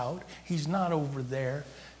cloud. He's not over there.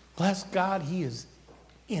 Bless God, He is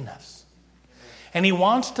in us. And He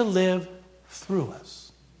wants to live through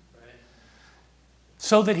us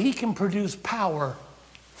so that He can produce power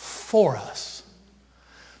for us,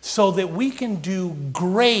 so that we can do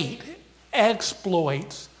great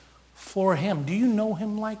exploits for Him. Do you know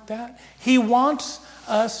Him like that? He wants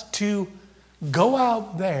us to go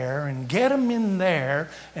out there and get them in there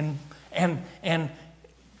and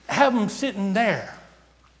have them sitting there.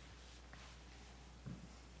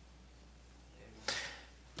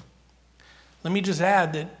 Let me just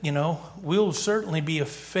add that, we'll certainly be a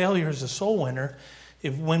failure as a soul winner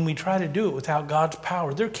when we try to do it without God's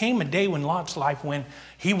power. There came a day in Lot's life when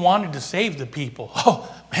he wanted to save the people.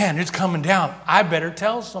 Oh, man, it's coming down. I better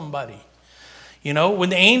tell somebody.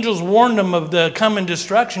 When the angels warned him of the coming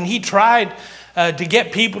destruction, he tried to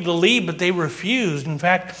get people to leave, but they refused. In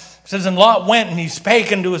fact, it says, and Lot went and he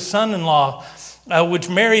spake unto his son-in-law, which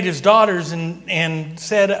married his daughters, and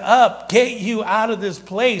said, up, get you out of this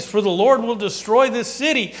place, for the Lord will destroy this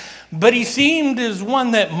city. But he seemed as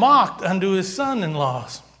one that mocked unto his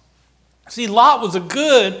son-in-laws. See, Lot was a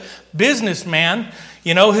good businessman.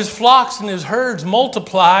 His flocks and his herds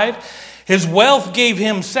multiplied. His wealth gave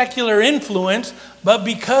him secular influence. But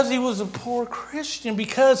because he was a poor Christian,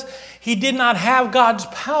 because he did not have God's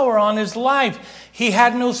power on his life, he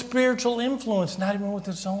had no spiritual influence, not even with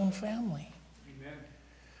his own family.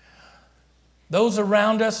 Those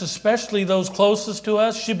around us, especially those closest to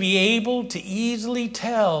us, should be able to easily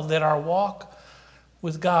tell that our walk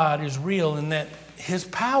with God is real and that His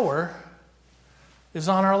power is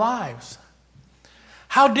on our lives.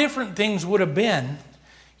 How different things would have been,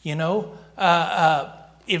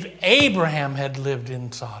 if Abraham had lived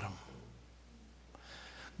in Sodom.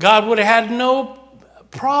 God would have had no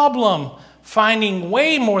problem finding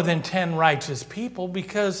way more than 10 righteous people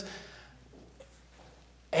because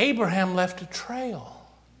Abraham left a trail,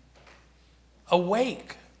 a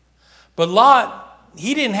wake. But Lot,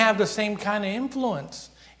 he didn't have the same kind of influence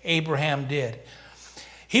Abraham did.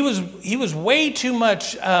 He was way too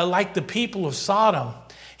much like the people of Sodom.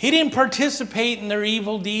 He didn't participate in their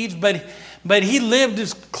evil deeds, but he lived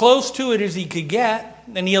as close to it as he could get.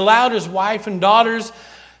 And he allowed his wife and daughters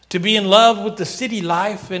to be in love with the city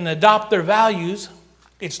life and adopt their values.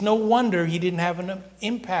 It's no wonder he didn't have an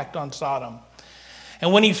impact on Sodom.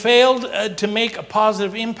 And when he failed to make a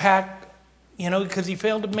positive impact, because he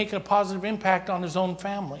failed to make a positive impact on his own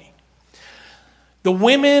family. The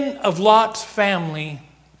women of Lot's family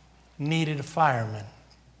needed a fireman.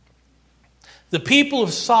 The people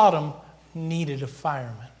of Sodom needed a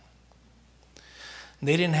fireman.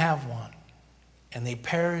 They didn't have one, and they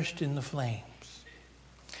perished in the flames.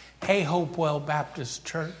 Hey, Hopewell Baptist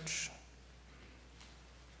Church,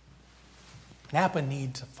 Napa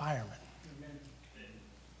needs a fireman.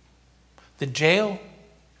 The jail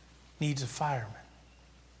needs a fireman.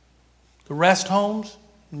 The rest homes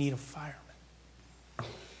need a fireman.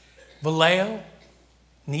 Vallejo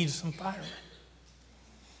needs some firemen.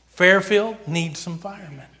 Fairfield needs some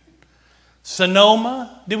firemen.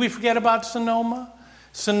 Sonoma, did we forget about Sonoma?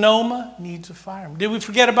 Sonoma needs a fireman. Did we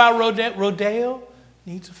forget about Rodeo?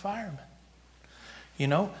 Needs a fireman.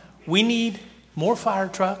 We need more fire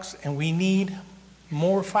trucks and we need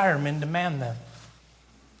more firemen to man them.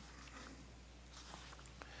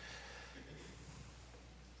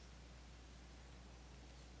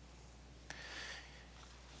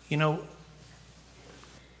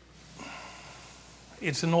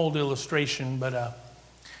 It's an old illustration, but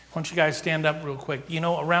don't you guys stand up real quick? You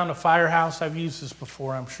know, around a firehouse, I've used this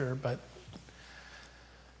before, I'm sure, but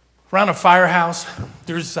around a firehouse,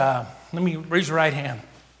 there's, let me raise your right hand.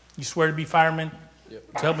 You swear to be firemen? Yep.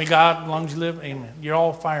 So help me God, as long as you live, amen. You're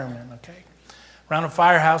all firemen, okay? Around a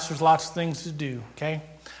firehouse, there's lots of things to do, okay?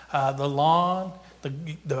 The lawn,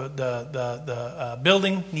 the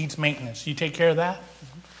building needs maintenance. You take care of that?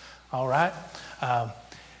 Mm-hmm. All right.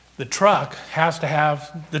 The truck has to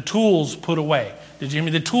have the tools put away. Did you hear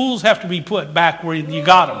me? The tools have to be put back where you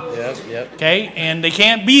got them. Yep. Okay? And they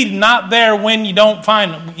can't be not there when you don't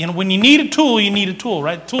find them. You know, when you need a tool,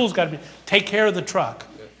 right? Tools got to be. Take care of the truck.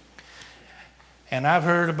 Yep. And I've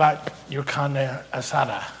heard about your carne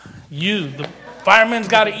asada. The fireman's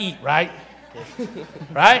got to eat, right?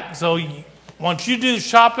 Right? So once you do the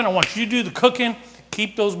shopping and once you do the cooking,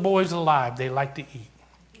 keep those boys alive. They like to eat.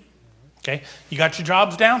 Okay? You got your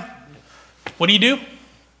jobs down? What do you do?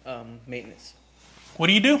 Maintenance. What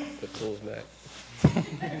do you do? Put tools back.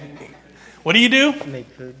 What do you do? Make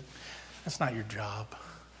food. That's not your job.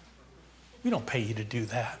 We don't pay you to do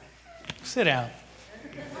that. Sit down.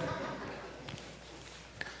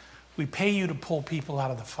 We pay you to pull people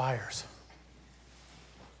out of the fires.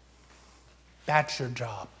 That's your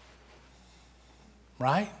job.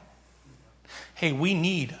 Right? Hey, we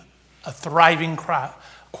need a thriving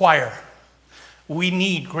choir. We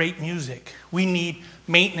need great music. We need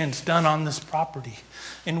maintenance done on this property.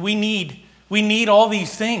 And we need all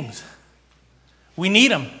these things. We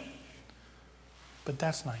need them. But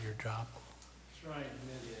that's not your job. That's right.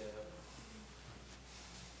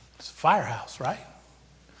 It's a firehouse, right?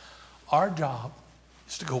 Our job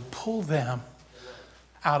is to go pull them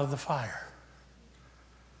out of the fire.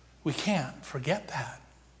 We can't forget that.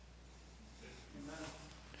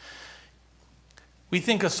 We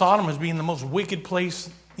think of Sodom as being the most wicked place,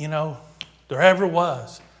 there ever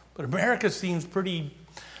was. But America seems pretty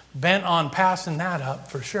bent on passing that up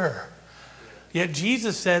for sure. Yet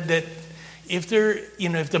Jesus said that if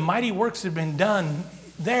the mighty works had been done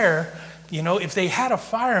there, if they had a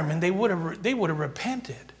fireman, they would have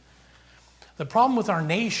repented. The problem with our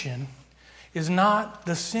nation is not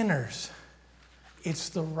the sinners, it's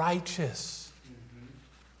the righteous.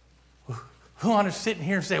 Who want to sit in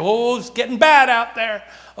here and say, oh, it's getting bad out there.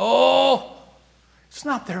 Oh, it's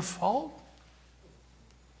not their fault.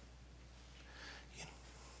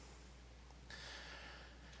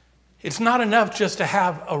 It's not enough just to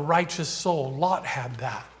have a righteous soul. Lot had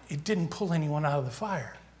that. It didn't pull anyone out of the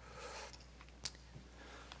fire.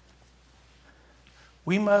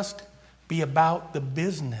 We must be about the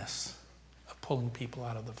business of pulling people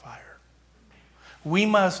out of the fire. We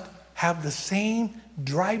must have the same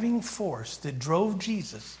driving force that drove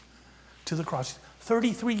Jesus to the cross.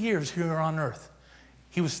 33 years here on earth.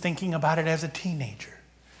 He was thinking about it as a teenager.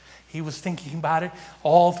 He was thinking about it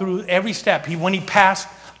all through every step. When he passed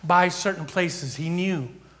by certain places, he knew.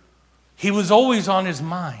 He was always on his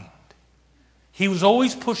mind. He was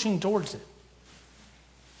always pushing towards it.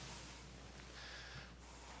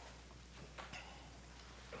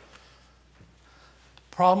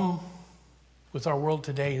 Problem with our world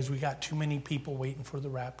today is we got too many people waiting for the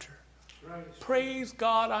rapture. Right. Praise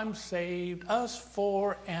God, I'm saved. Us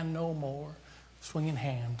four and no more. Swinging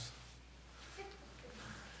hands.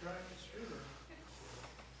 Right. It's true.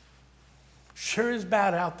 Sure is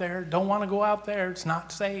bad out there. Don't want to go out there. It's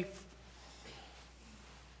not safe.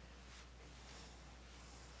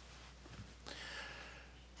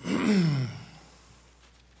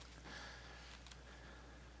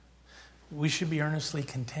 We should be earnestly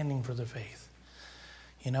contending for the faith.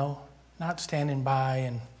 Not standing by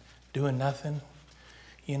and doing nothing,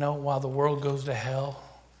 while the world goes to hell.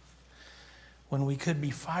 When we could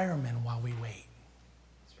be firemen while we wait.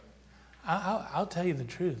 That's right. I'll tell you the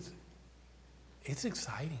truth. It's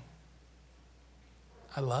exciting.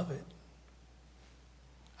 I love it.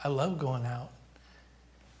 I love going out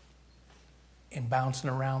and bouncing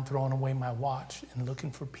around, throwing away my watch and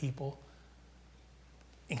looking for people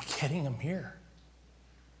and getting them here.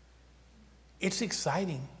 It's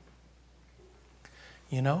exciting.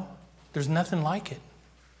 There's nothing like it.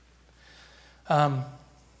 Coming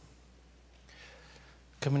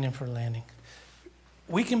in for a landing.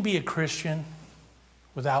 We can be a Christian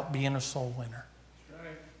without being a soul winner. That's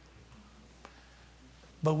right.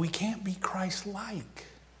 But we can't be Christ-like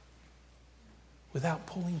without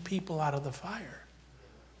pulling people out of the fire.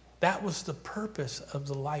 That was the purpose of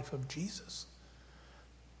the life of Jesus.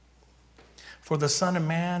 For the Son of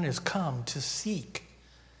Man is come to seek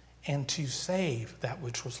and to save that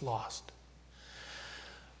which was lost.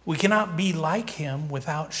 We cannot be like him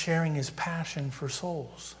without sharing his passion for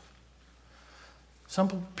souls.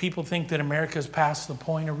 Some people think that America's past the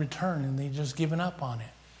point of return and they've just given up on it.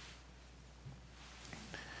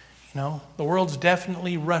 The world's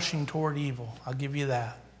definitely rushing toward evil. I'll give you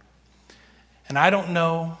that. And I don't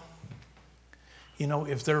know,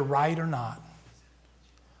 if they're right or not.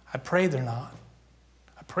 I pray they're not.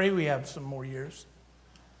 I pray we have some more years.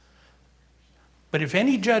 But if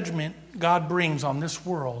any judgment God brings on this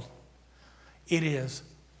world, it is,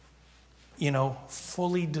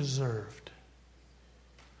 fully deserved.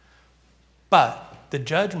 But the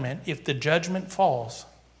judgment, if the judgment falls,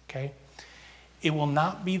 okay, it will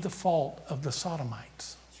not be the fault of the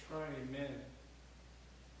Sodomites. That's right, amen.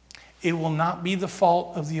 It will not be the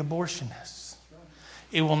fault of the abortionists.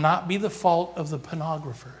 It will not be the fault of the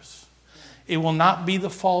pornographers. It will not be the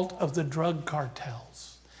fault of the drug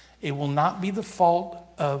cartels. It will not be the fault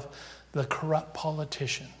of the corrupt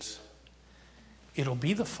politicians. It'll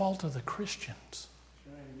be the fault of the Christians.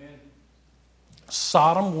 Amen.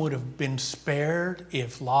 Sodom would have been spared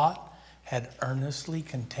if Lot had earnestly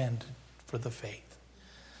contended for the faith.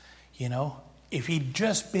 If he'd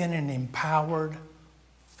just been an empowered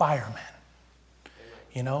fireman.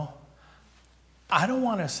 I don't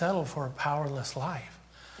want to settle for a powerless life.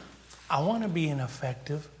 I want to be an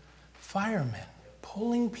effective fireman,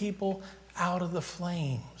 pulling people out of the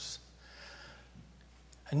flames.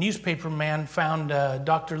 A newspaper man found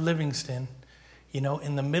Dr. Livingston,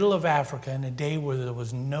 in the middle of Africa in a day where there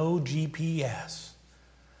was no GPS.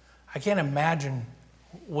 I can't imagine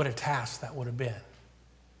what a task that would have been.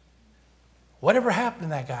 Whatever happened to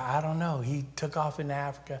that guy, I don't know. He took off into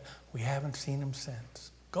Africa. We haven't seen him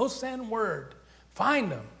since. Go send word.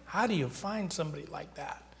 Find him. How do you find somebody like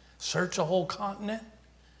that? Search a whole continent?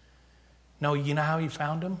 No, you know how he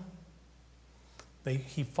found him?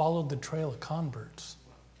 He followed the trail of converts.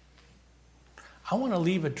 I want to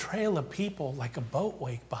leave a trail of people like a boat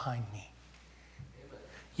wake behind me.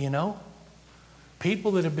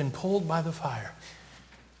 People that have been pulled by the fire.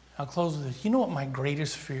 I'll close with this. You know what my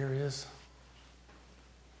greatest fear is?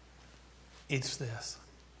 It's this.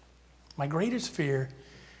 My greatest fear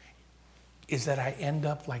is that I end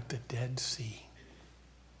up like the Dead Sea.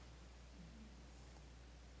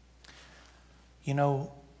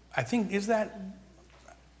 I think, isn't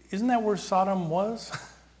that where Sodom was?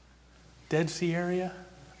 Dead Sea area?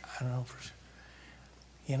 I don't know for sure.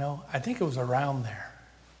 I think it was around there.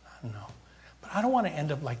 I don't know. But I don't want to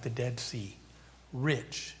end up like the Dead Sea.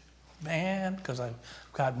 Rich. Man, because I've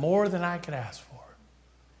got more than I could ask for.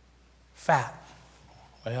 Fat.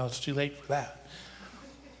 Well, it's too late for that.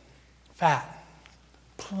 Fat.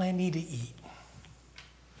 Plenty to eat.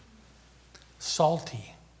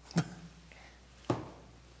 Salty.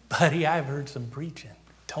 Buddy, I've heard some preaching.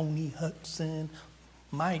 Tony Hudson,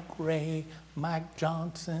 Mike Ray, Mike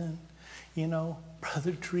Johnson,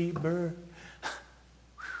 Brother Treebird.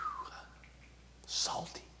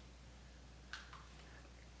 Salty.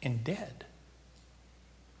 And dead.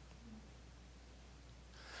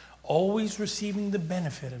 Always receiving the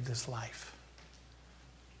benefit of this life,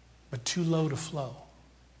 but too low to flow.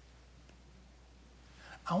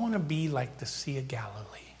 I want to be like the Sea of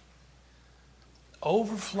Galilee,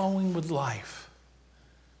 overflowing with life,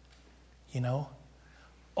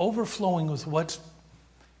 overflowing with what's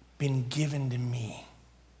been given to me,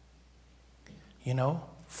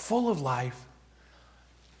 full of life,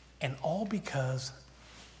 and all because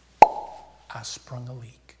I sprung a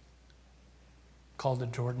leak called the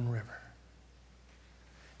Jordan River.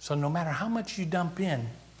 So no matter how much you dump in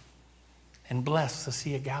and bless the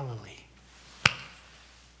Sea of Galilee,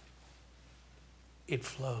 it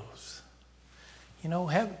flows.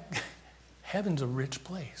 Heaven's a rich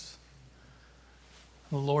place.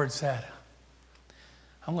 The Lord said,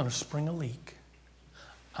 I'm going to spring a leak.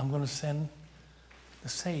 I'm going to send the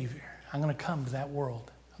Savior. I'm going to come to that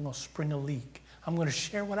world. I'm going to spring a leak. I'm going to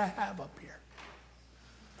share what I have up here.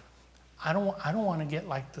 I don't want to get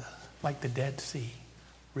like the Dead Sea,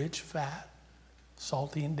 rich, fat,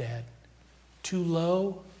 salty, and dead, too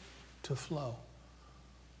low to flow.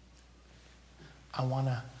 I want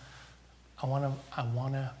to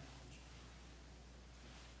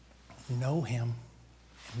know Him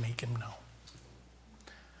and make Him known.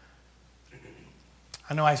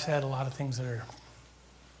 I know I said a lot of things that are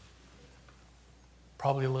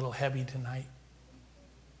probably a little heavy tonight,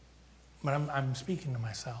 but I'm speaking to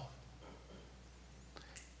myself.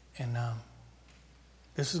 And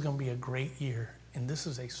this is going to be a great year, and this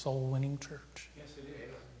is a soul-winning church. Yes, it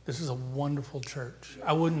is. This is a wonderful church.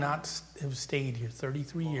 I would not have stayed here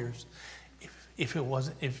 33 years if it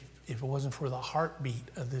wasn't for the heartbeat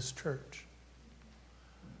of this church.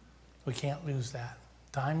 We can't lose that.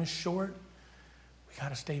 Time is short. We got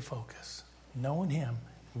to stay focused. knowing him,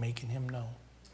 making him known.